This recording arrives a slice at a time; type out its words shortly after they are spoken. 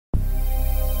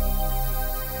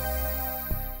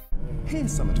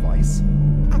Here's some advice.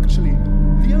 Actually,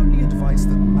 the only advice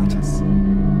that matters.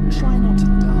 Try not to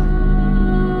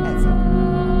die.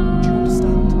 Ever. Do you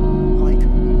understand? Like,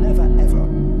 never ever.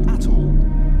 At all.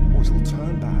 Or it'll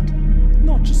turn bad.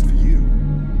 Not just for you,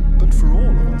 but for all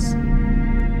of us.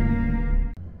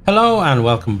 Hello and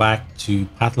welcome back to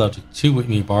Pathologic 2 with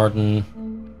me, Bardon.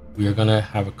 We are going to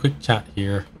have a quick chat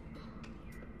here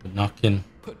with Knockin.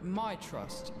 Put my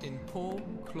trust in Paw,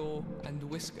 Claw, and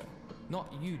Whisker,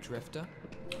 not you, Drifter.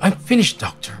 I'm finished,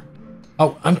 Doctor.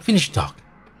 Oh, I'm finished, Doc.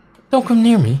 Don't come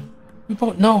near me. We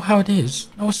both know how it is.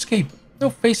 No escape. No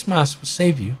face mask will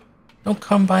save you. Don't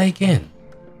come by again.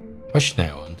 Hush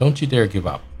now, and don't you dare give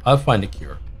up. I'll find a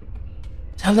cure.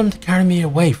 Tell them to carry me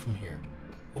away from here.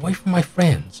 Away from my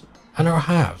friends and our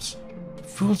halves. The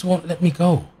fools won't let me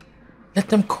go. Let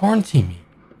them quarantine me.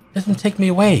 Let them take me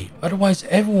away. Otherwise,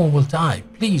 everyone will die.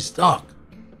 Please, Doc.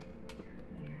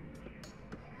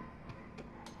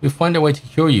 We'll find a way to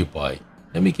cure you, boy.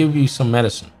 Let me give you some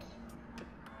medicine.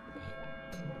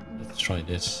 Let's try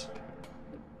this.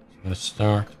 I'm going to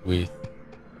start with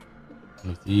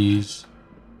one of these.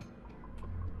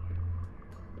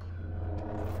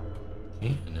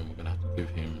 Okay, and then we're going to have to give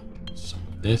him some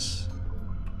of this.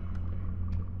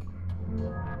 Okay,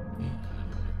 and then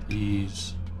one of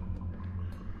these.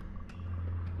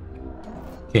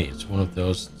 Okay, it's one of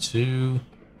those two.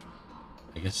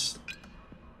 I guess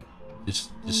this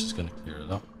is going to clear it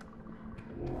up.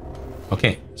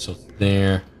 Okay, so it's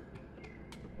there.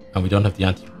 And we don't have the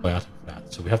antibiotic for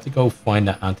that. So we have to go find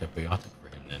that antibiotic for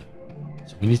him then.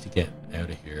 So we need to get out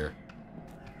of here.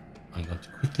 I'm going to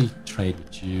quickly trade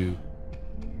with you.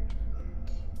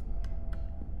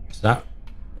 Is that...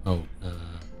 Oh,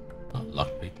 not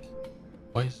lockpick.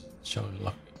 Why is it showing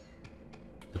lockpick?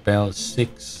 The bell is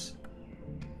 6.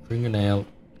 Fingernail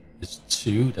is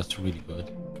 2. That's really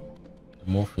good. The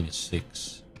morphine is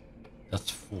 6. That's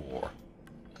 4.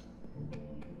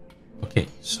 Okay,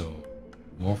 so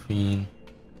morphine,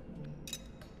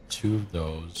 2 of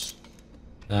those,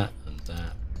 that, and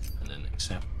then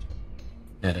accept.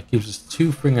 Yeah, that gives us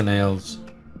 2 fingernails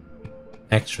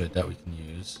extra that we can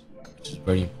use, which is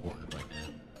very important right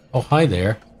now. Oh, hi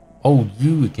there. Oh,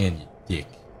 you again, you dick.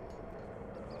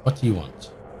 What do you want?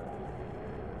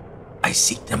 I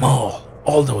seek them all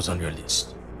those on your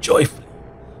list, joyfully.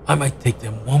 I might take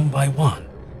them one by one.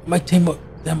 I might take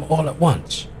them all at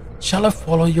once. Shall I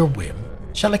follow your whim?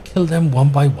 Shall I kill them one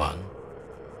by one?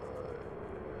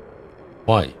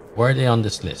 Why? Why are they on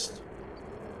this list?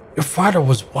 Your father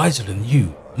was wiser than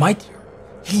you, mightier.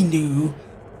 He knew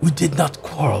we did not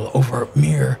quarrel over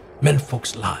mere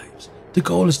menfolk's lives. The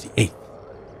goal is the 8th.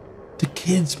 The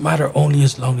kids matter only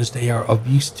as long as they are of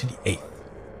use to the 8th.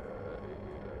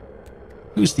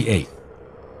 Who's the 8th?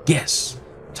 Guess.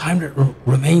 Time that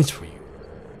remains for you.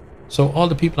 So all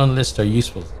the people on the list are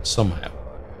useful somehow.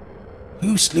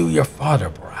 Who slew your father,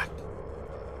 Barack?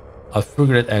 I'll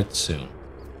figure it out soon.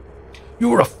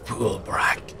 You're a fool,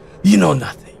 Barack. You know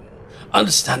nothing.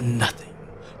 Understand nothing.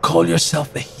 Call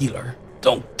yourself a healer.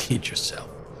 Don't kid yourself.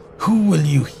 Who will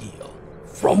you heal?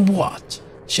 From what?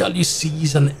 Shall you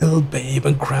seize an ill babe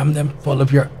and cram them full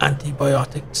of your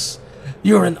antibiotics?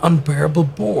 You're an unbearable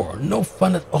bore. No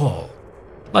fun at all.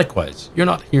 Likewise, you're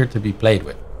not here to be played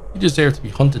with. You deserve to be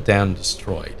hunted down and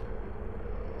destroyed.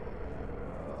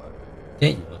 Okay,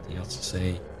 you've nothing else to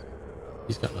say.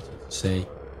 He's got nothing to say.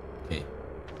 Okay,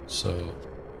 so...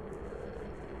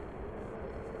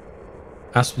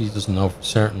 Ashley doesn't know for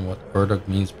certain what Bardon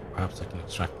means, but perhaps I can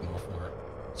extract more from her.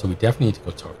 So we definitely need to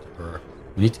go talk to her.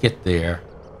 We need to get there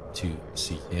to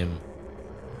see him.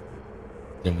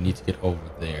 Then we need to get over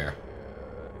there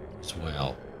as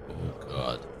well. Oh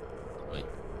god. Right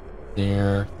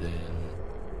there, then...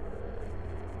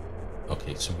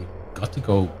 Okay, so we got to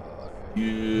go...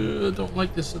 Yeah, I don't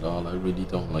like this at all. I really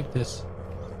don't like this.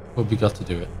 But we got to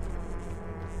do it.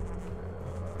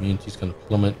 Immunity's gonna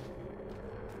plummet.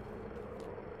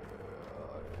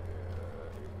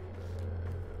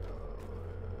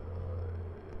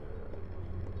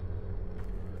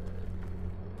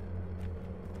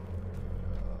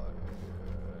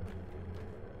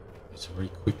 So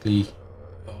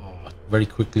very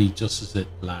quickly, just as it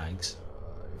lags.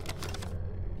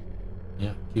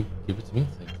 Yeah, give it to me,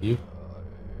 thank you.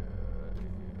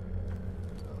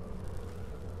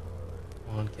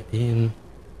 Come on, get in.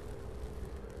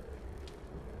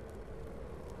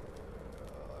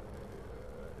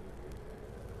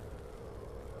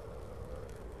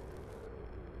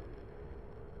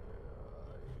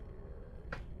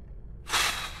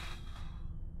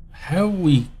 How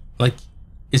we, like,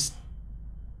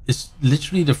 it's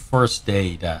literally the first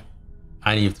day that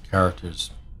any of the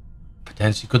characters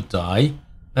potentially could die,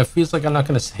 It feels like I'm not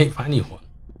going to save anyone.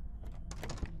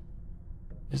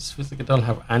 It just feels like I don't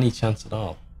have any chance at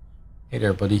all. Hey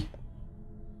there, buddy.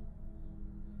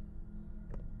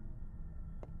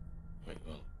 Right,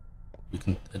 well, we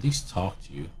can at least talk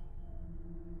to you.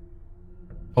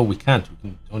 Oh, we can't. We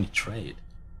can only trade.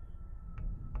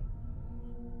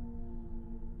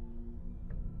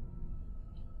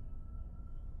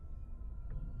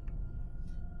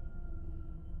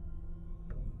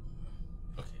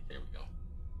 Okay, there we go.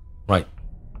 Right.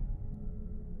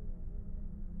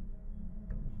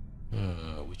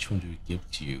 Which one do we give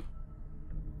to you?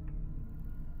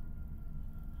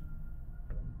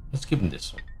 Let's give him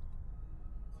this one.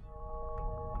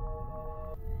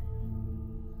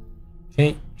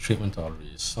 Okay, treatment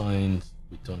already assigned.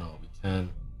 We've done all we can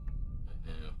right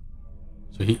now.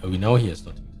 So we know he has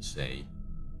nothing to say.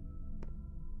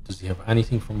 Does he have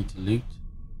anything for me to loot?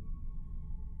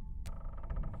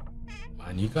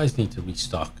 Man, you guys need to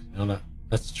restock. You know that?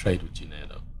 Let's trade with you now,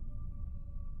 though.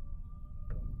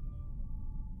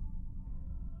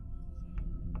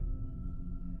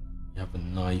 You have a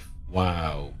knife.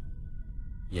 Wow.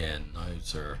 Yeah,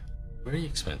 knives are very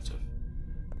expensive.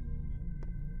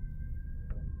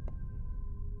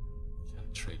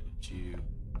 Can't trade with you.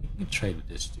 You can trade with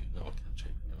this dude. No, I can't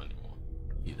trade with him anymore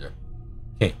either.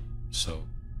 Okay, so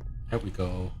here we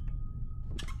go.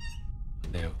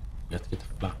 Now we have to get the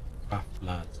flat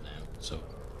lads now. So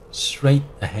straight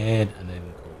ahead and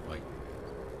then go right.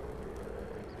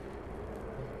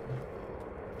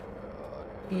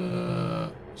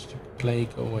 Stupid play,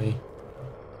 go away.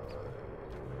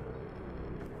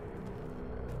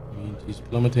 He's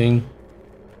plummeting.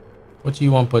 What do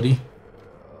you want, buddy?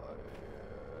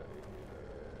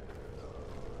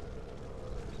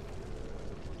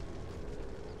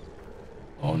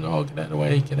 Oh no, get out of the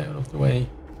way, get out of the way.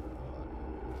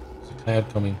 There's a cloud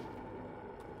coming.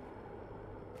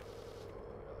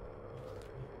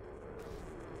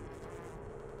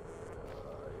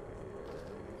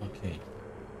 Okay.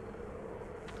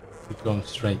 Keep going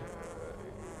straight.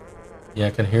 Yeah,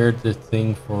 I can hear the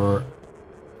thing for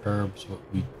herbs, but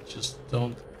we just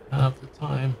don't have the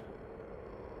time.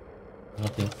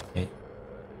 Nothing. Okay.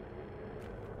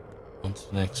 On to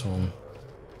the next one.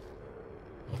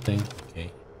 Nothing.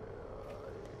 Okay.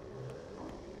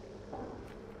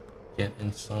 Get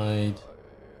inside.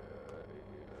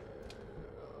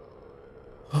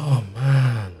 Oh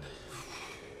man.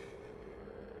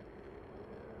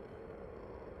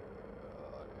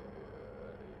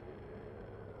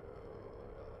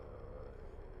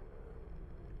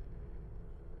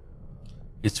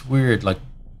 It's weird, like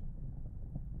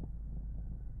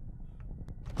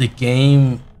the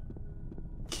game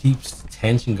keeps the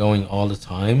tension going all the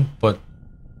time, but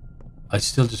I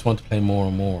still just want to play more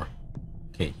and more.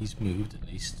 Okay, he's moved at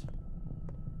least.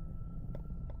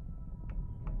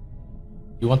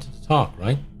 You wanted to talk,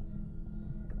 right?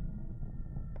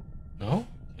 No?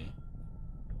 Okay.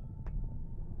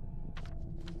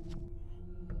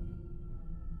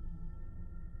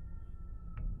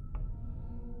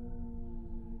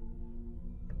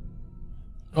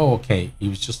 Oh, okay. He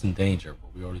was just in danger,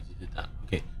 but we already did that.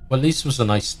 Okay. Well, at least it was a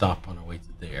nice stop on our way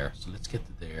to there. So let's get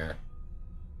to there.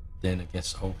 Then I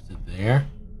guess over to there.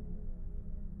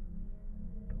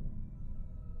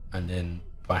 And then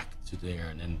back to there.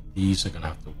 And then these are going to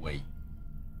have to wait.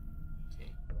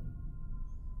 Okay.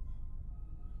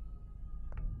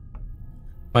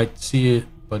 Right. See you,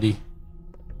 buddy.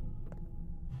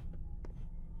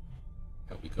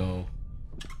 There we go.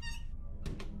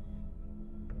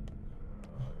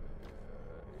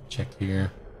 Check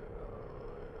here.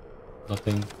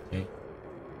 Nothing. Okay.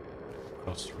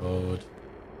 Across the road.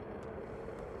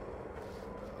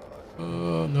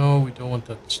 Oh no, we don't want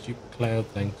that stupid cloud,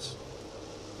 thanks.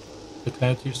 The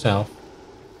cloud to yourself.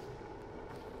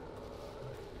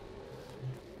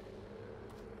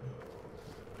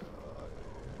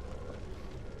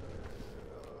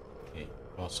 Okay,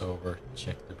 cross over,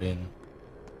 check the bin.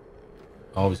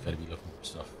 Always gotta be looking for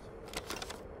stuff.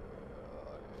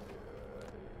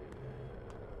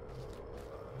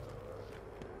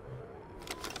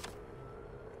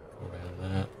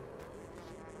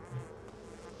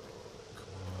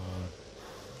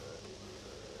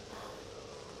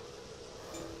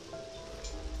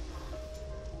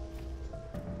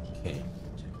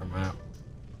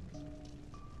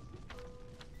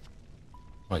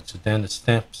 Right, so down the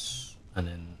steps and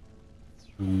then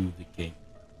through the gate.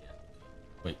 Yeah.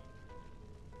 Wait.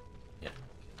 Yeah.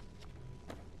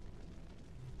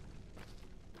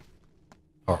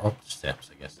 Or up the steps,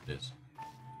 I guess it is.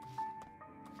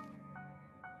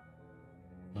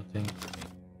 Nothing. Okay.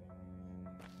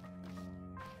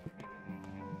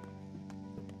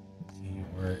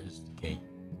 Where is the gate?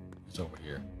 It's over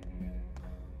here.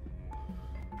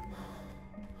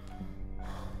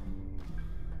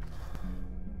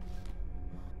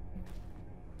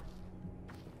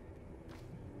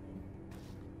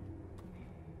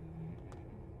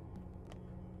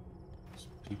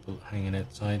 People hanging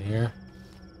outside here,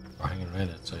 or hanging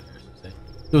around outside here, I should say.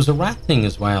 There was a rat thing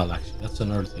as well, actually. That's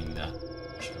another thing that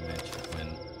I should have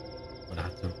mentioned when I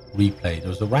had to replay. There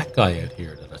was a rat guy out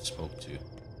here that I spoke to.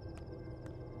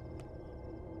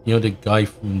 You know, the guy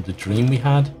from the dream we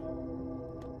had?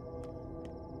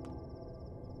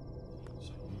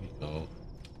 So here we go.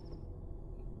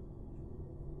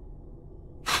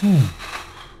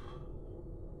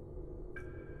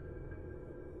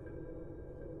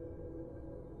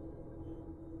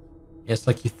 It's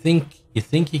like you think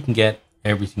you can get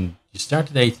everything. You start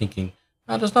the day thinking,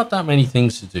 oh, there's not that many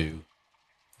things to do.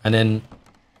 And then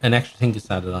an extra thing gets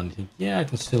added on. You think, yeah, I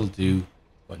can still do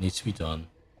what needs to be done.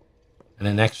 And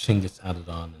then an extra thing gets added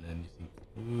on. And then you think,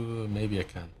 ooh, maybe I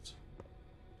can't.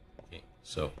 Okay,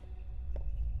 so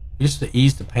just to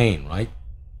ease the pain, right?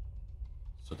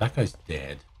 So that guy's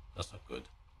dead. That's not good.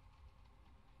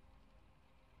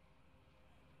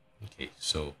 Okay,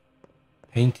 so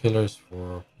painkillers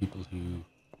for people who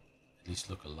at least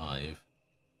look alive.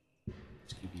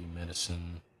 Let's give you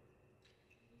medicine.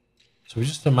 So we're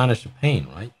just to manage the pain,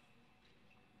 right?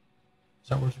 Is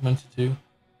that what we're meant to do?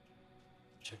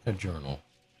 Check our journal.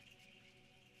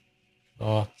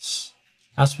 Thoughts.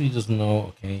 Ashley doesn't know,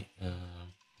 okay.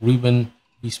 Reuben,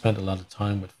 he spent a lot of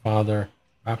time with father.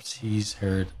 Perhaps he's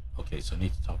heard. Okay, so I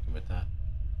need to talk about that.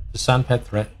 The sandpit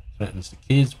threatens the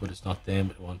kids, but it's not them.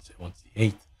 It wants the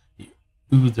eighth.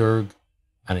 Udurg,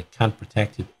 and it can't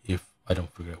protect it if I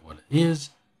don't figure out what it is.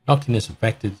 Nothing is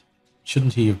affected.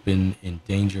 Shouldn't he have been in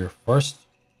danger first,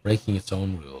 breaking its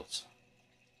own rules?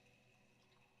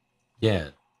 Yeah.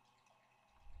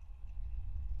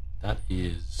 That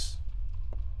is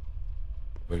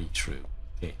very true.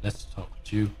 Okay, let's talk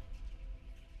to you.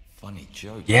 Funny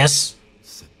joke. Yes?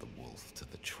 Said the wolf to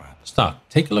the trap. Stop.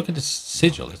 Take a look at this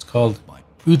sigil. It's called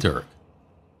Udurg.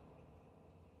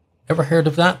 Ever heard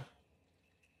of that?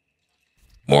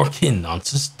 More kin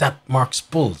nonsense. That marks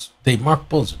bulls. They mark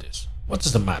bulls with this. What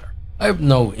does it matter? I have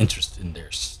no interest in their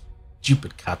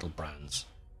stupid cattle brands.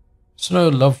 So no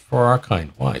love for our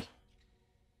kind. Why?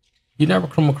 You never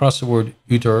come across the word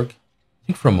Udurg?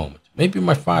 Think for a moment. Maybe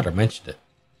my father mentioned it.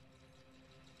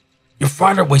 Your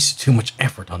father wasted too much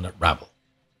effort on that rabble.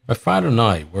 My father and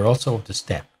I were also up to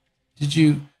step. Did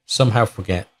you somehow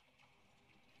forget?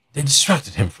 They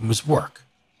distracted him from his work.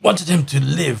 Wanted him to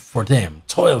live for them,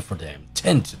 toil for them,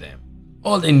 tend to them.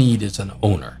 All they need is an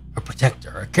owner, a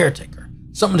protector, a caretaker,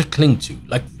 someone to cling to,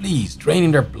 like fleas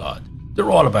draining their blood. They're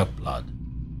all about blood.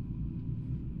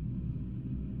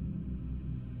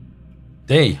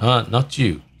 They, huh? Not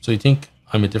you. So you think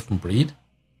I'm a different breed?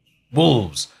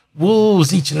 Wolves.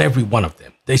 Wolves, each and every one of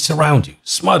them. They surround you,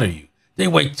 smother you. They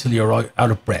wait till you're out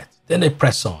of breath. Then they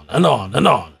press on and on and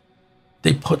on.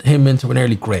 They put him into an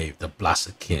early grave, the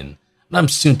blasted kin. And I'm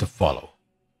soon to follow.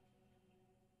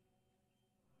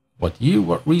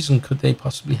 What reason could they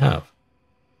possibly have?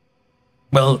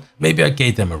 Well, maybe I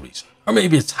gave them a reason. Or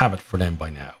maybe it's habit for them by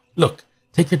now. Look,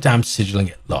 take your damn sigil and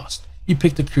get lost. You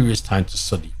picked a curious time to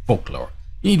study folklore.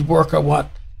 You need work or what?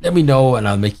 Let me know and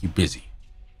I'll make you busy.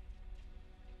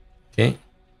 Okay?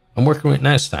 I'm working with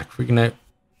NASDAQ. Figuring out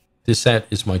this out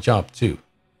is my job too.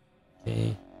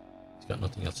 Okay? He's got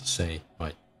nothing else to say.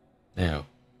 Right. Now,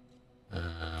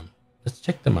 let's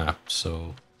check the map.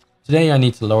 So today I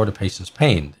need to lower the patient's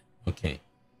pain. Okay.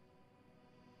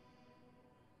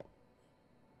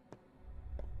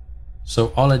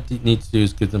 So all I need to do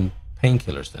is give them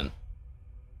painkillers then.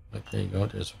 Right, there you go.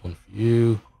 There's one for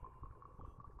you.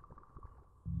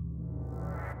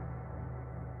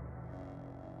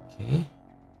 Okay.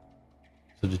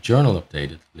 So the journal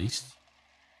updated at least.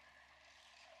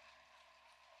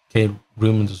 Okay,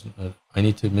 Rumen doesn't. I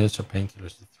need to administer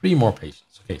painkillers to 3 more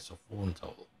patients. Okay, so 4 in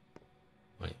total.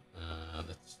 Right.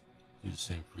 Let's do the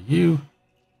same for you.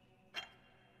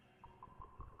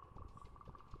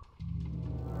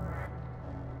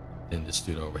 Then this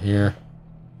dude over here.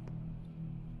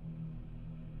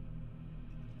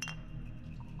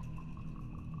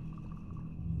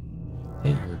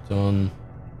 Okay, you're done.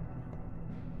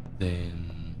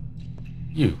 Then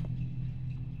you.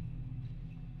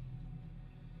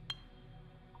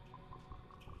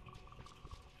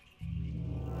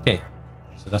 Okay,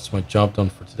 so that's my job done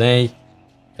for today.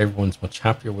 Everyone's much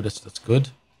happier with us. That's good.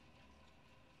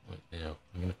 Right now,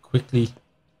 I'm going to quickly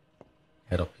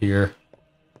head up here.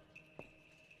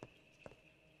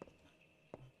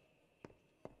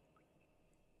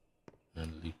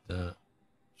 And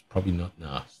Probably not.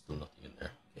 No, still nothing in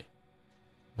there. Okay.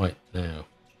 Right, now.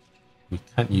 We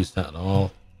can't use that at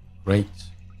all. Great.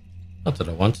 Not that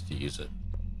I wanted to use it.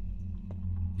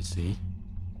 You see?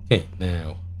 Okay,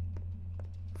 now.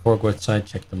 Before I go outside,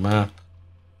 check the map.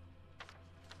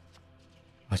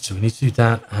 Right, so we need to do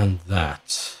that and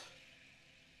that.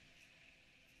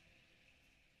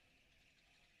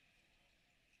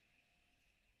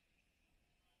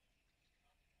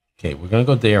 Okay, we're going to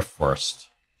go there first.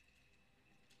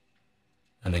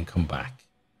 And then come back.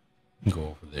 And go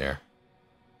over there.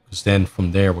 Because then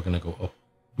from there, we're going to go up.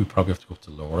 We probably have to go up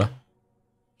to Laura.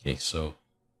 Okay, so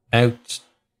out.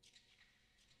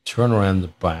 Turn around the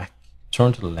back.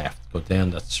 Turn to the left. Go down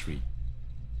that street.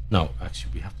 No,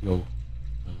 actually, we have to go...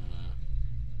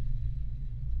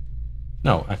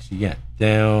 no, actually, yeah.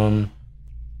 Down.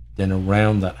 Then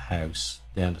around that house.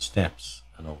 Down the steps.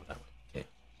 And over that way. Okay.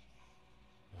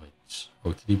 Right.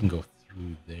 Or we could even go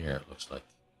through there, it looks like.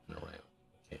 And around.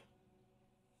 Okay.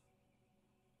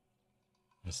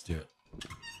 Let's do it.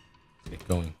 Get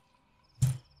going.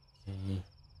 Okay.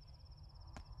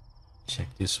 Check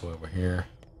this while we're here.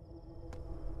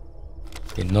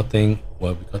 Okay, nothing.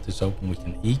 Well, we got this open, we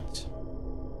can eat.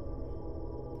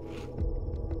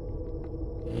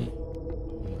 Okay.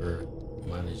 Hunger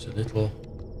manage a little.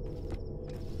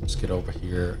 Let's get over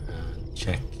here and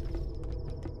check.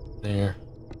 There.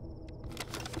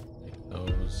 Take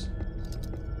those.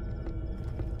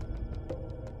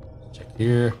 Check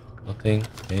here. Nothing.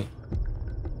 Okay.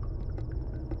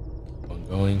 Keep on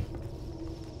going.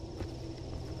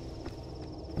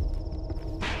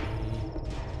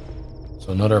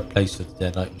 So another place that the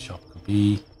dead item shop could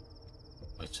be.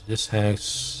 Right, so this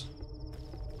house.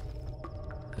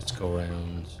 Let's go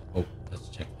around. Oh, let's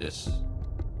check this.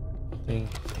 Nothing.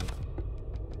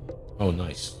 Oh,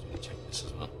 nice. Check this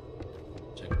as well.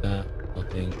 Check that.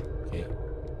 Nothing. Okay.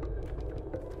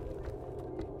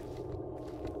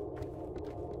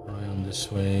 Around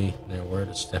this way. Now, where are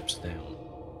the steps down?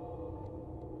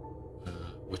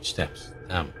 Which steps?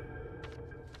 Damn.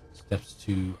 Steps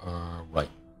to our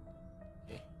right.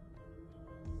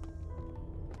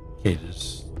 Okay,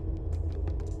 there's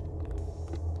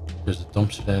a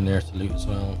dumpster down there to loot as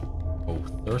well. Oh,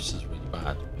 thirst is really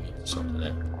bad. We need to sort it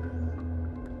out.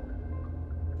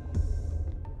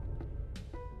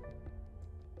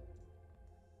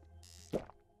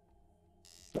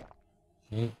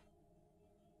 Okay.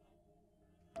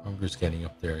 Hunger's getting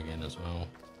up there again as well.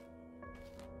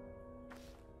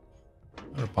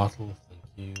 Another bottle, thank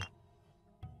you.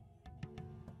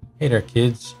 Hey there,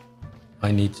 kids.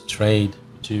 I need to trade.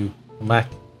 To come back.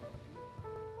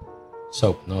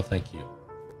 Soap, no thank you.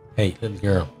 Hey, little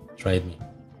girl, trade me.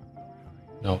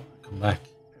 No, come back.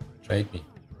 Trade me.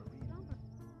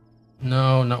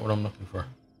 No, not what I'm looking for.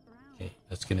 Okay,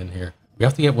 let's get in here. We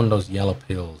have to get one of those yellow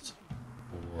pills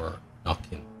for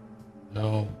knocking.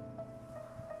 No.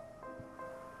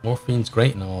 Morphine's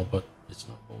great and all, but it's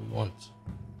not what we want.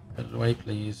 Out of the way,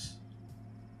 please.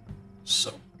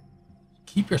 Soap.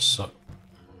 Keep your soap.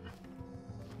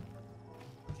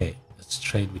 Okay, let's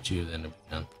trade with you then if we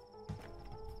can.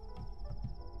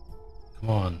 Come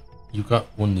on, you got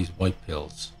one of these white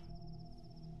pills.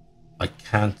 I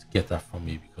can't get that from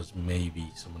you because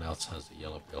maybe someone else has a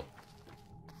yellow pill.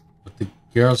 But the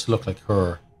girls who look like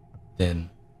her then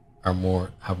have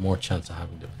more chance of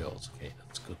having the pills. Okay,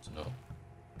 that's good to know.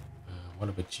 What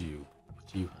about you? What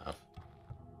do you have?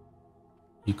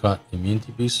 You got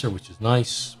immunity booster, which is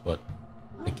nice, but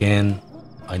again,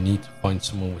 I need to find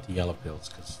someone with the yellow pills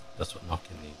because that's what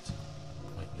knocking needs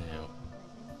right now.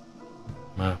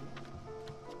 Map.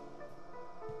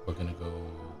 We're gonna go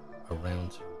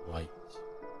around to right.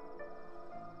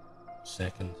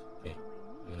 Second. Okay.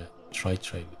 I'm gonna try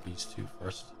trade with these two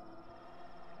first.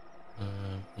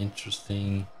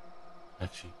 Interesting.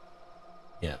 Actually,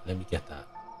 yeah. Let me get that.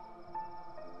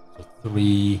 So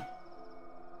 3. There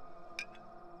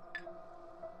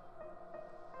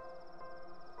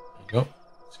you go.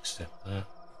 Let's accept that.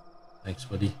 Thanks,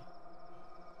 buddy.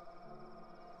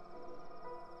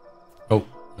 Oh,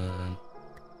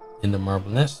 in the marble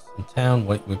nest in town,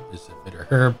 white whip is a bitter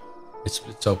herb. It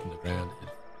splits open the ground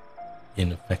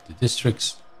in affected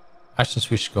districts. Ash and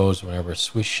swish goes whenever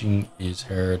swishing is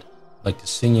heard, like the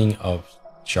singing of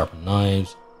sharpened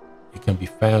knives. It can be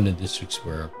found in districts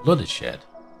where blood is shed.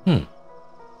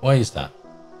 Why is that?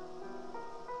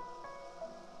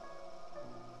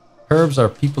 Herbs are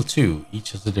people too.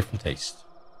 Each has a different taste.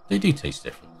 They do taste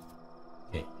different.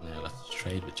 Okay, now let's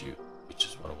trade with you, which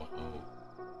is what I want.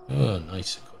 Oh,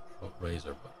 nice cut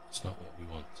razor, but it's not what we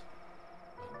want.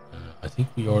 I think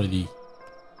we already...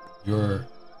 You're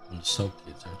from the soap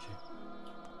kids, aren't you?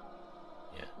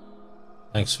 Yeah.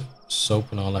 Thanks for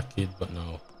soap and all that, kid, but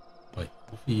no. Right,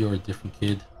 hopefully you're a different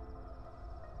kid.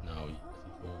 No, I think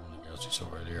you're one of the girls you saw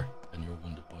earlier, and you're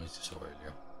one of the boys you saw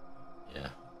earlier. Yeah.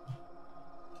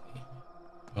 Okay.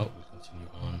 Well, we'll continue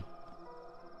on.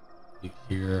 Look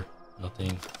here,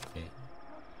 nothing. Okay.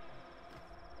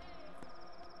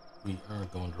 We are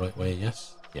going the right way,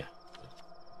 yes? Yeah.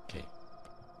 Good. Okay.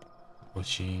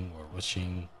 Rushing, we're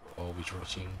rushing, we're always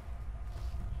rushing.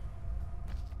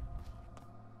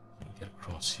 Get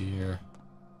across here.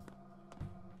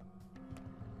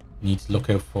 Need to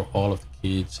look out for all of the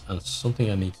kids, and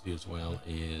something I need to do as well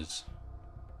is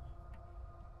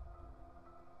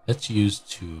let's use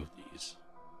 2 of these.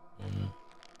 1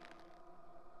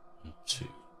 and 2.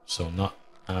 So not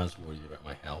as worried about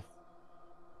my health.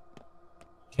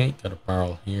 Okay, got a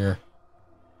barrel here.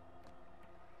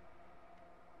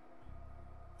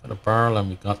 Got a barrel and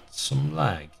we got some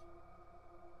lag.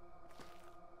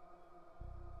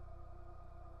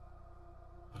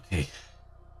 Okay.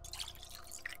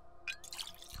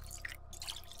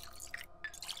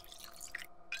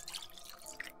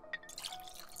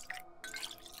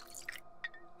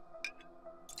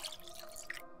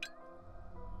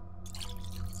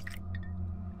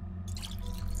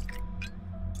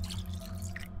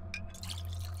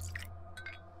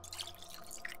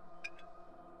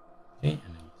 Okay,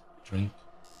 and then drink.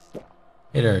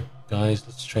 Hey there, guys.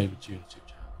 Let's trade with you in super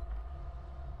chat.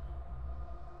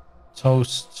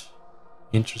 Toast.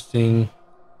 Interesting.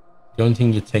 The only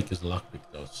thing you take is lockpick,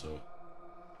 though, so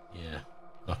yeah,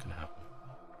 not gonna happen.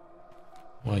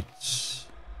 Right.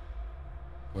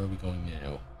 Where are we going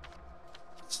now?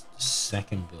 It's the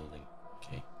second building.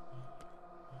 Okay.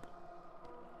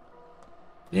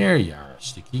 There you are,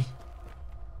 Sticky.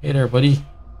 Hey there, buddy.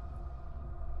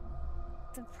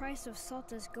 The price of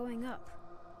salt is going up.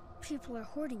 People are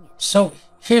hoarding it. So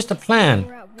here's the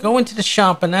plan. Go into the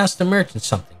shop and ask the merchant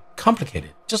something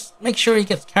complicated. Just make sure he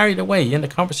gets carried away in the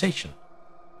conversation.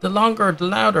 The longer, the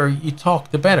louder you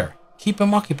talk, the better. Keep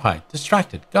him occupied,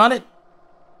 distracted. Got it?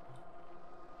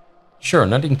 Sure,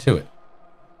 nothing to it.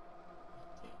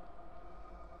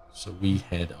 So we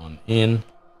head on in.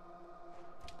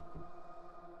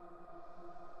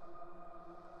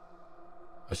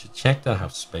 I should check that I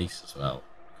have space as well,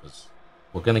 because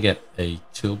we're going to get a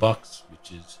toolbox,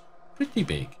 which is pretty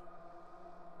big.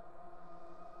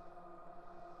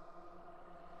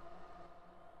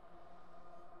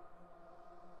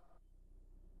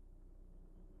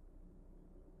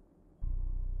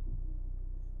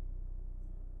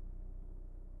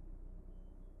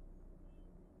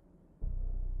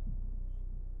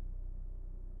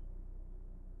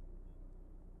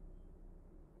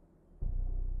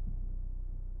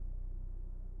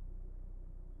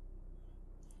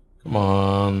 Come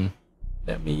on,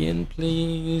 let me in,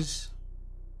 please.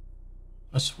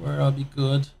 I swear I'll be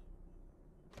good.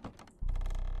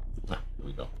 Ah, here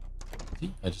we go.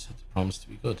 See, I just had to promise to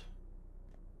be good.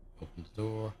 Open the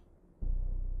door.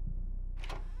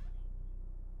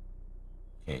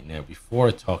 Okay, now before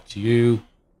I talk to you,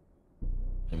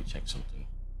 let me check something.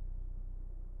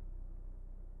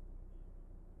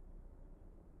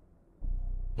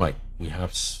 Right, we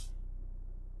have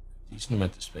decent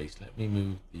amount of space. Let me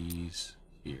move these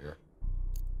here.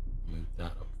 Move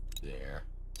that up there.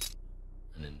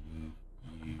 And then move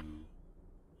you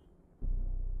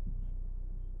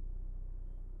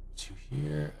to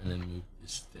here. And then move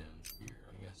this down here,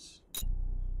 I guess.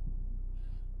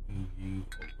 Move you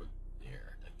over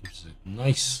there. That gives us a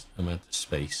nice amount of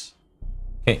space.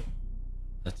 Okay.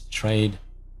 Let's trade.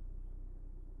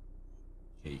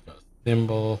 Okay, you got a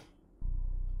thimble.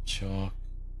 Chalk.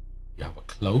 You have a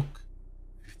cloak.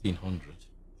 1500.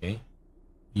 Okay.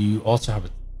 You also have a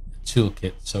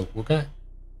toolkit. So we're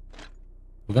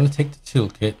gonna take the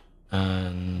toolkit,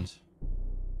 and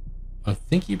I'm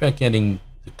thinking about getting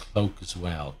the cloak as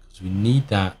well, because we need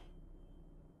that.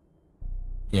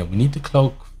 Yeah, we need the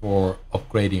cloak for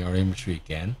upgrading our inventory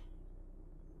again.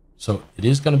 So it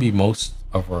is going to be most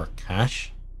of our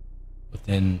cash, but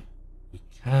then we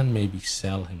can maybe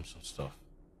sell him some stuff.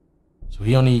 So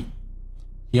he only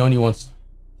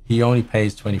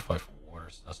pays 25 for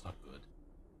waters. That's not good.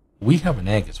 We have an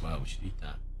egg as well. We should eat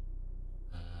that.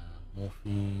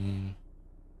 Morphine.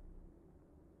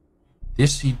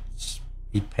 This he'd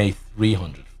pay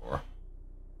 300 for,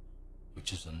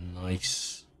 which is a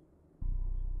nice.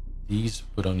 These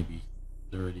would only be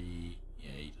 30. Yeah,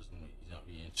 he's not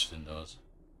really interested in those.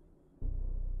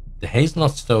 The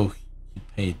hazelnuts though, he'd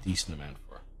pay a decent amount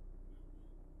for.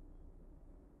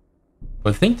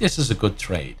 But I think this is a good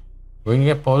trade. We're gonna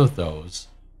get both of those.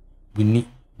 I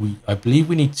believe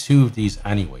we need 2 of these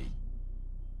anyway.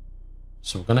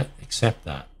 So we're gonna accept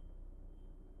that.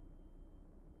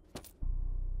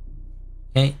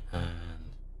 Okay, and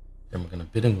then we're going to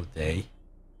bid him good day.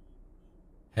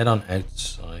 Head on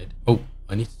outside. Oh,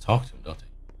 I need to talk to him, don't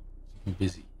I? I'm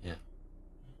busy, yeah.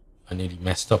 I nearly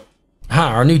messed up.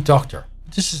 Ah, our new doctor.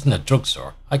 This isn't a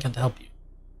drugstore. I can't help you.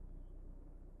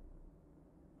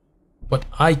 But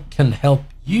I can help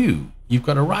you. You've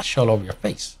got a rash all over your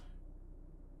face.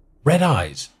 Red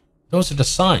eyes. Those are the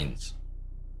signs.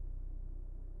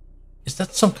 Is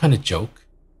that some kind of joke?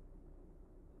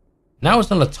 Now is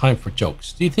not a time for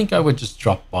jokes. Do you think I would just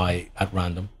drop by at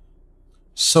random?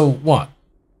 So what?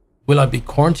 Will I be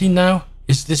quarantined now?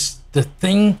 Is this the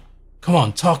thing? Come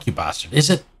on, talk, you bastard. Is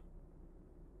it?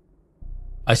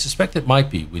 I suspect it might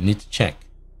be. We need to check.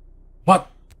 What?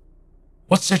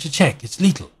 What's there to check? It's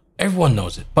lethal. Everyone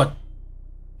knows it. But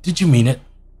did you mean it?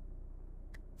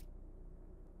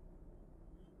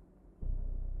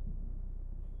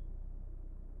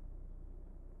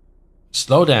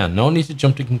 Slow down. No need to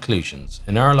jump to conclusions.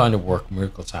 In our line of work,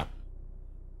 miracles happen.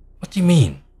 What do you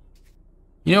mean?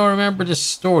 You know, remember this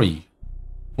story?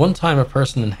 One time a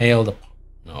person inhaled a...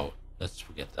 No, let's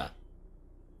forget that.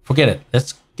 Forget it.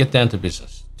 Let's get down to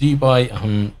business. Do you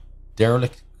buy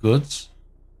derelict goods?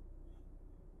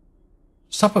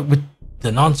 Stop it with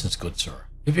the nonsense, good sir.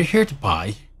 If you're here to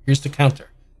buy, here's the counter.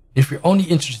 If you're only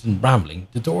interested in rambling,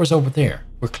 the door's over there.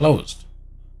 We're closed.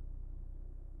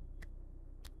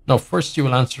 No, first you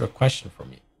will answer a question for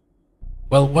me.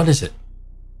 Well, what is it?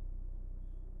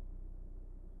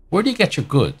 Where do you get your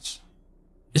goods?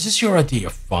 Is this your idea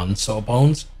of fun,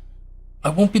 Sawbones? I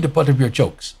won't be the butt of your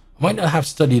jokes. I might not have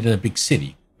studied in a big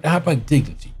city, but I have my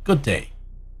dignity. Good day.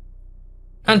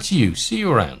 And to you. See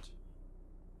you around.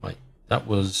 Right, that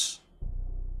was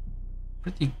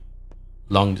pretty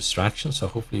long distraction, so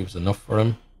hopefully it was enough for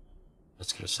him.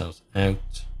 Let's get ourselves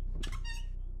out.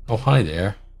 Oh, hi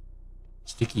there.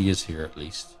 Sticky is here at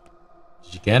least.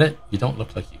 Did you get it? You don't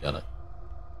look like you got it.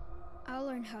 I'll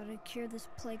learn how to cure this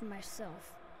plague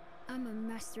myself. I'm a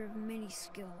master of many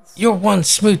skills. You're one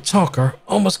smooth talker.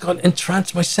 Almost got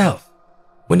entranced myself.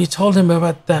 When you told him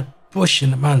about that bush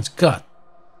in the man's gut.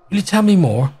 Will you tell me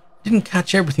more? Didn't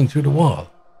catch everything through the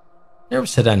wall. Never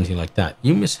said anything like that.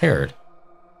 You misheard.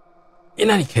 In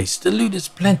any case, the loot is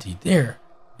plenty there.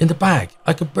 In the bag.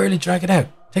 I could barely drag it out.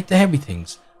 Take the heavy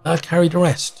things. I'll carry the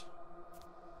rest.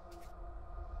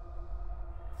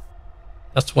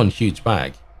 That's one huge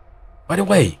bag. By the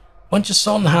way, bunch of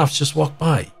Salt and Halves just walked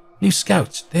by. New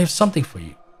scouts. They have something for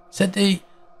you. Said they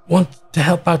want to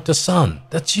help out the son.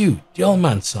 That's you, the old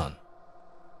man's son.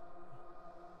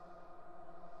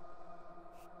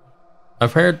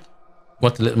 I've heard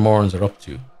what the little morons are up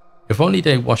to. If only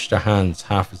they wash their hands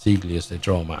half as eagerly as they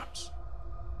draw maps.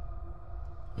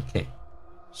 Okay.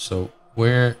 So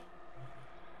where's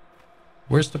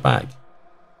the bag?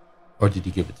 Or did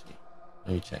he give it to me?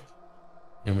 Let me check.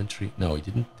 Inventory. No, he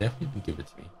definitely didn't give it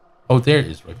to me. Oh, there it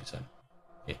is, right beside.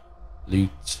 Okay.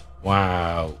 Loot.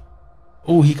 Wow.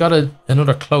 Oh, he got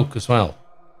another cloak as well.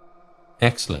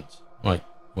 Excellent. Right.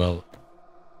 Well,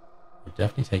 we're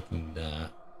definitely taking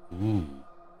that. Ooh.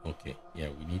 Okay. Yeah,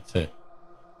 we need to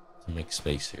make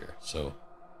space here. So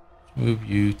let's move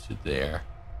you to there.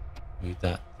 Move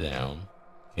that down.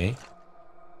 Okay.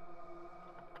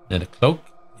 Now the cloak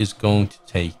is going to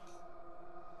take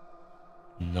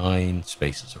 9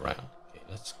 spaces around. Okay,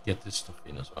 let's get this stuff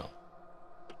in as well.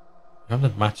 I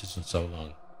haven't had matches in so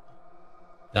long.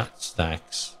 That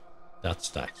stacks. That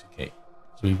stacks. Okay.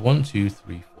 So we have 1, 2,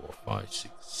 3, 4, 5,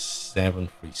 6, 7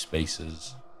 free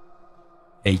spaces.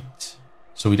 8.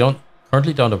 So we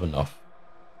currently don't have enough.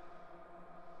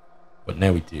 But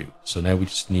now we do. So now we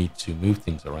just need to move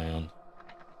things around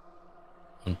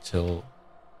until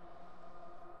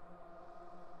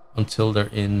they're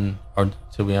in, or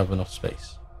until we have enough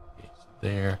space. Okay, so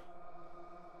there.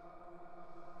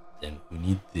 Then we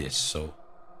need this, so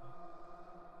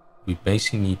we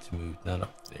basically need to move that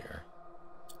up there,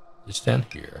 this down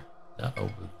here, that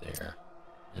over there,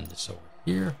 and this over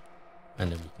here,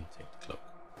 and then we can take the cloak.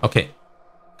 Okay,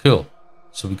 cool.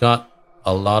 So we got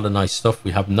a lot of nice stuff.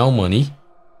 We have no money,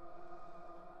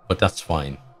 but that's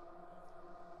fine.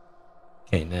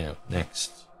 Okay, now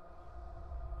next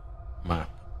map.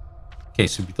 Okay,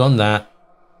 so we've done that.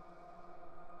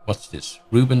 What's this?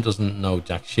 Ruben doesn't know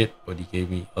jack shit, but he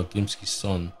gave me Algimski's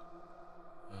son.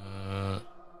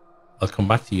 I'll come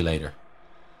back to you later.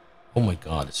 Oh my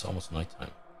god, it's almost nighttime.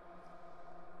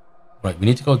 Right, we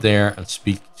need to go there and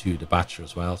speak to the Bachelor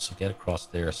as well. So get across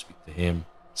there, speak to him,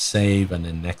 save, and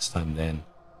then next time then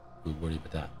we'll worry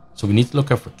about that. So we need to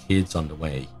look out for kids on the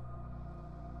way.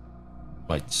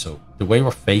 Right, so the way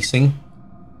we're facing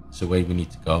is the way we need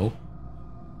to go.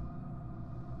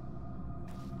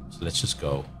 So let's just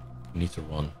go. We need to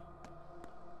run.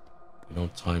 We don't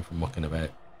have time for mucking about.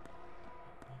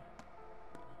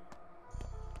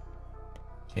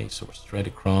 Okay, so we're straight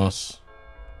across.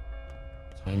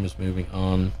 Time is moving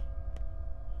on.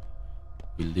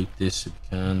 We loot this if we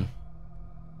can.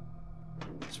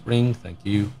 Spring, thank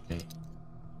you. Okay.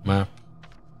 Map.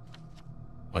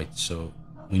 Right, so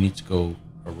we need to go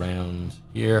around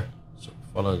here. So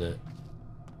follow the...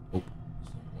 Oh,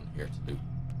 there's one here to do.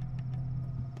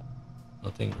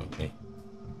 Nothing? Okay.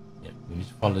 Yeah, we need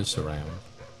to follow this around.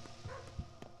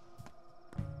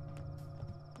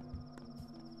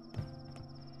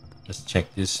 Let's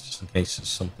check this just in case there's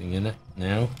something in it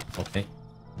now. Okay.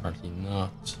 Apparently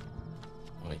not.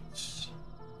 Right.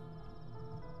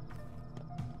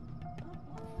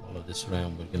 Follow this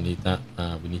around. We're gonna need that.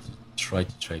 We need to try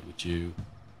to trade with you.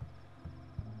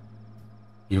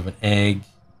 You have an egg,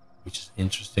 which is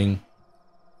interesting.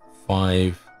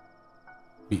 5.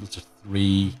 Beetles are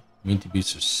 3. Immunity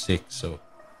booster 6. So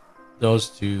those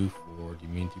 2 for the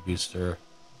immunity booster.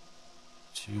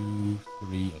 2,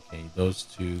 3. Okay, those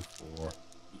 2 for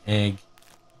the egg.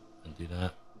 And do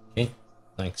that. Okay.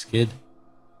 Thanks, kid.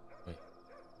 Wait.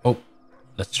 Oh,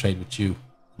 let's trade with you.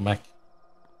 Come back.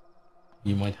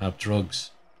 You might have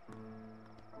drugs.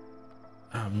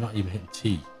 I'm not even hitting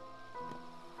T.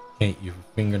 Okay, you have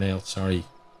a fingernail. Sorry.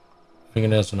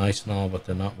 Fingernails are nice and all, but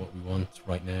they're not what we want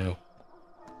right now.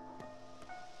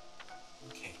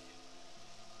 Okay.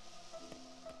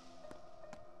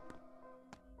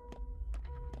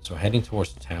 So heading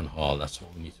towards the town hall. That's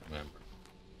what we need to remember.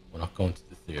 We're not going to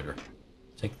the theater.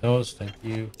 Take those. Thank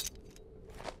you.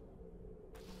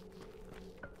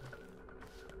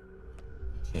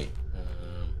 Okay.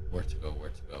 Where to go? Where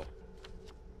to go?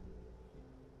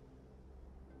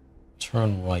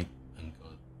 Turn right and go.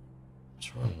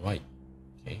 Turn right.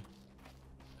 Okay.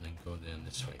 And then go down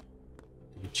this way.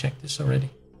 Did we check this already?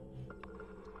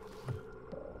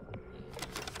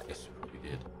 I guess we probably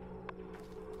did.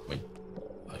 Wait.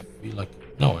 I feel like...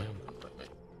 No, I am going the right way.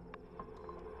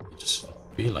 I just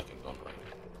feel like I'm going the right way.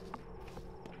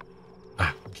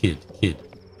 Ah, kid.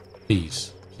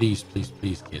 Please. Please,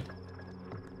 kid.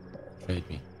 Trade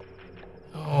me.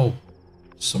 Oh,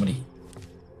 somebody...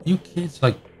 You kids,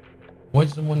 like... Why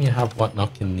does the one you have what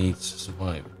Knockin needs to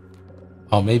survive?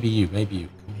 Oh, maybe you. Come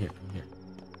here.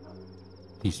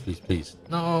 Please.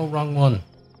 No, wrong one.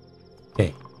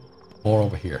 Okay, more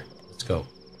over here. Let's go.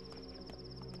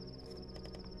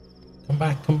 Come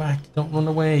back. Don't run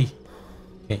away.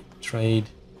 Okay, trade.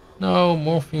 No,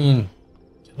 morphine.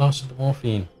 Get lost with the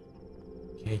morphine.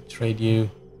 Okay, trade you.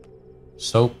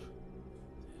 Soap.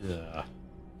 Yeah.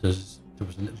 There was a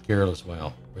little girl as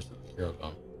well. Where's the little girl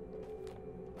gone?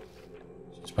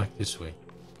 She's back this way.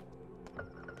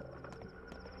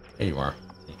 There you are.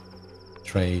 Okay.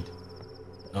 Trade.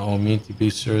 No immunity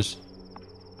boosters.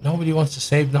 Nobody wants to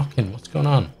save Knockin. What's going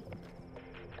on?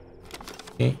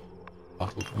 Okay.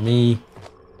 Bottle for me.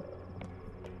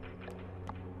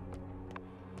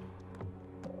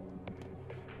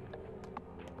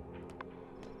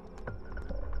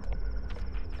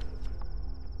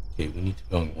 Okay, we need to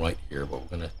go right here, but we're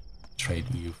going to trade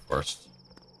with you first.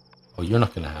 Oh, you're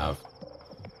not going to have...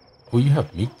 Oh, you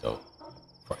have meat, though,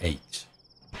 for 8.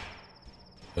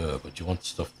 But you want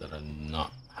stuff that I'm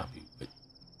not happy with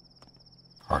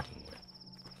parting with.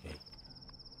 Okay.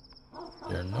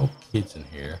 There are no kids in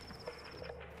here.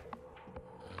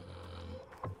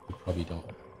 You probably don't...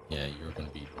 Yeah, you're going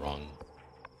to be the wrong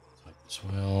type as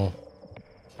well.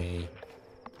 Okay.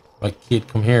 Right, kid,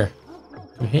 come here.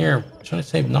 Come here. I'm trying to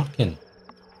save Knockin.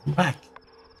 Come back.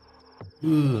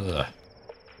 Ugh.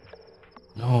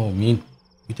 No,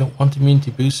 we don't want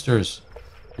immunity boosters.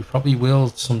 We probably will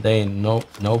someday and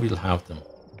nobody will have them.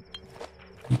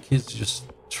 You kids are just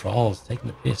trolls taking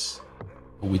the piss.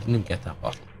 But we didn't even get that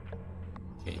bottle.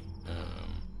 Okay.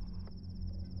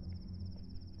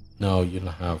 No, you don't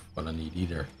have what I need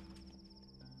either.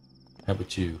 How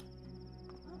about you?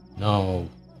 No.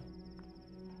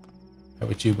 How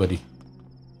about you, buddy?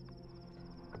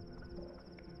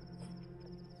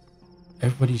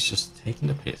 Everybody's just taking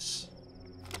the piss.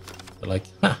 They're like,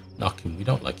 ha, knock him. We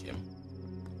don't like him.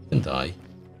 He can die.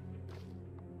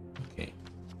 Okay.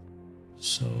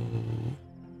 So,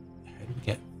 how do we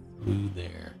get through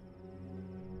there?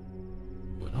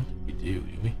 Well, I don't think we do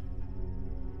we?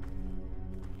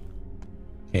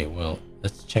 Okay, well,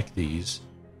 let's check these.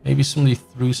 Maybe somebody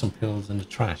threw some pills in the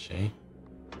trash, eh?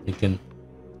 Thinking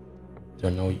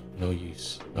they're no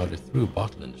use. No, they threw a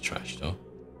bottle in the trash, though.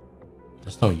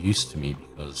 That's no use to me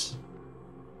because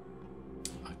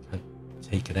I can't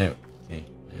take it out. Okay,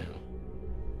 now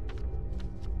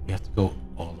we have to go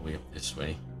all the way up this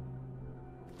way.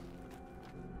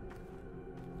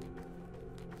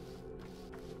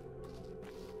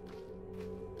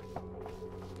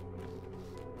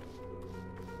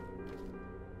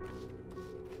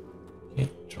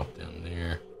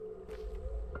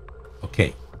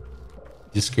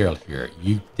 this girl here,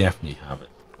 you definitely have it,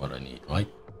 what I need, right?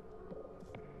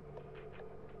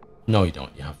 No, you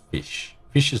don't. You have fish.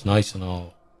 Fish is nice and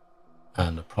all,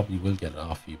 and I probably will get it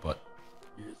off you, but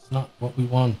it's not what we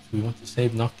want. We want to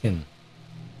save Knockin.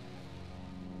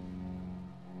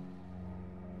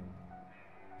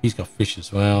 He's got fish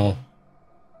as well.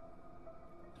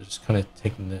 They're just kind of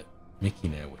taking the mickey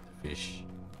now with the fish.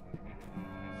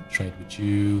 Trade with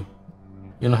you.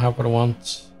 You don't have what I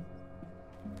want.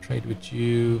 Trade with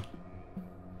you.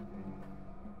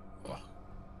 Oh,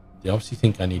 they obviously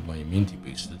think I need my immunity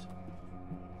boosted.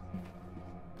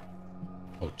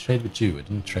 Oh, trade with you. I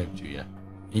didn't trade with you yet.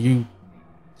 You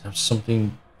have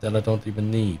something that I don't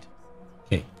even need.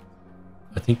 Okay.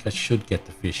 I think I should get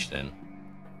the fish then.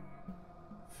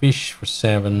 Fish for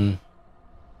 7.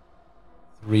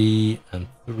 3 and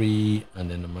 3 and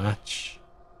then a match.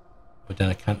 But then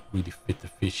I can't really fit the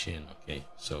fish in. Okay,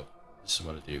 so this is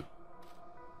what I do.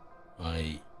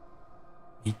 I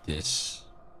eat this.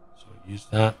 So use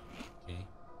that. Okay.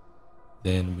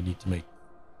 Then we need to make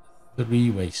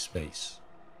 3-way space.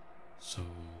 So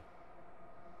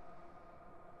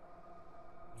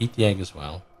eat the egg as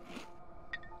well.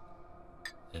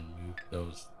 Then move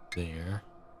those there.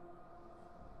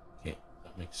 Okay,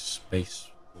 that makes space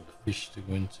for the fish to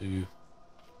go into.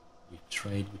 We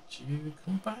trade with you.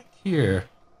 Come back here.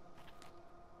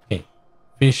 Okay,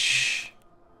 fish.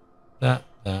 That,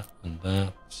 and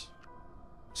that.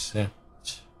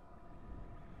 Accept.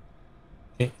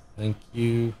 Okay, thank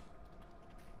you.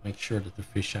 Make sure that the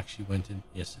fish actually went in.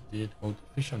 Yes, it did. Oh,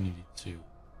 the fish only needed 2.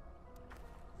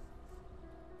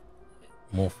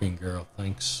 Morphine girl,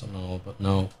 thanks and all, but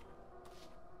no.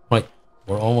 Right,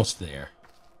 we're almost there.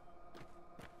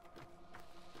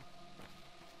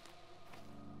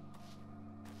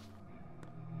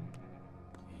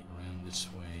 Okay, around this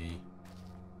way.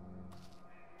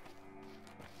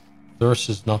 Thirst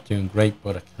is not doing great,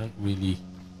 but I can't really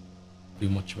do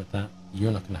much with that.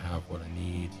 You're not going to have what I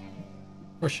need.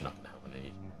 Of course you're not going to have what I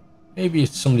need. Maybe if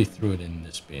somebody threw it in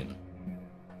this bin.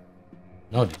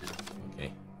 No, they didn't.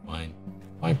 Okay, fine.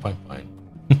 Fine.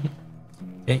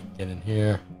 Okay, get in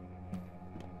here.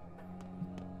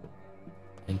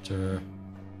 Enter.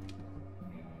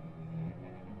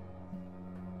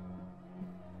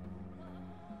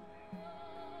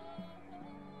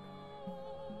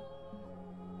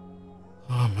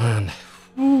 Oh man.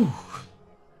 Whew.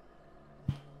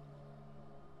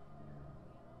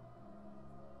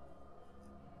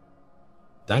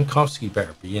 Dankovsky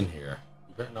better be in here.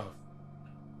 You better not have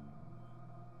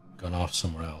gone off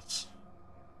somewhere else.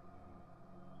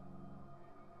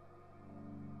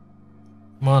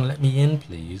 Come on, let me in,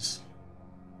 please.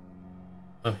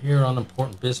 I'm here on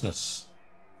important business.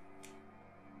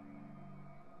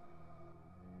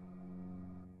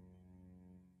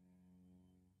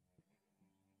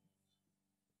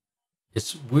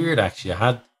 It's weird, actually. I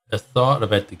had a thought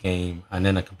about the game, and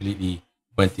then I completely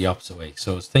went the opposite way.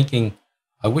 So I was thinking,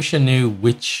 I wish I knew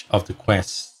which of the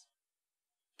quests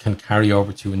can carry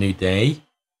over to a new day.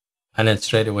 And then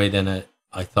straight away, then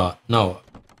I thought, no,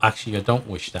 actually, I don't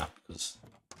wish that, because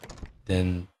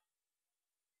then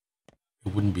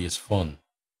it wouldn't be as fun.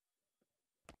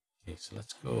 Okay, so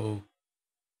let's go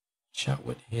chat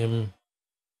with him.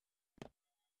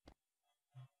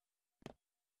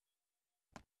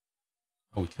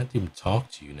 Oh, we can't even talk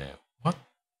to you now. What?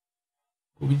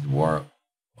 But we were...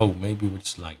 Oh, maybe we're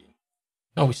just lagging.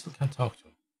 No, we still can't talk to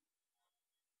him.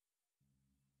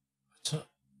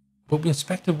 But we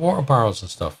inspected water barrels and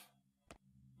stuff.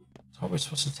 I thought we were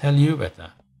supposed to tell you about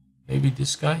that. Maybe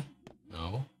this guy?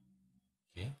 No.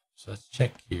 Okay, so let's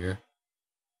check here.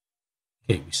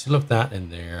 Okay, we still have that in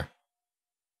there.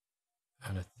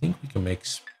 And I think we can make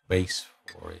space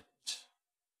for it.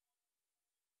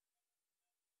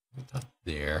 Put that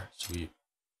there. So we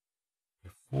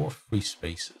have 4 free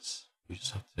spaces. We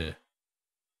just have to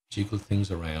jiggle things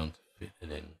around to fit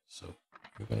it in. So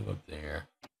we're going to go there.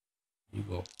 You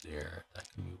go up there. That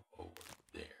can move over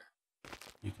there.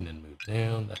 You can then move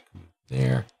down. That can move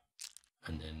there.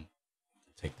 And then you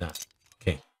can take that.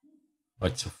 Okay.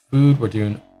 Right, so food we're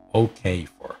doing okay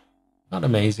for. Not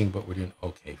amazing, but we're doing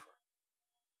okay for.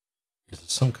 Is there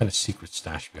some kind of secret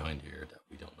stash behind here that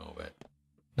we don't know about?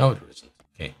 No, there isn't.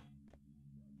 Okay.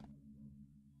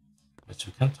 Right, so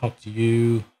we can't talk to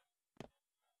you.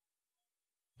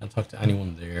 Can't talk to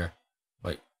anyone there.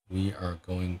 Right, we are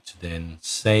going to then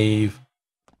save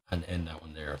and end that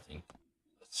one there, I think.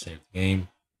 Let's save the game.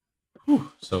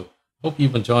 Whew. So, hope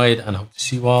you've enjoyed and hope to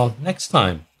see you all next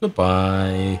time.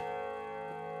 Goodbye.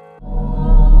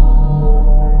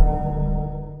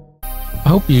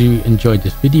 hope you enjoyed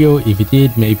this video. If you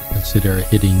did, maybe consider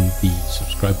hitting the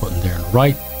subscribe button there on the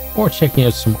right, or checking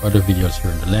out some other videos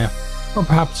here on the left, or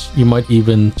perhaps you might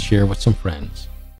even share with some friends.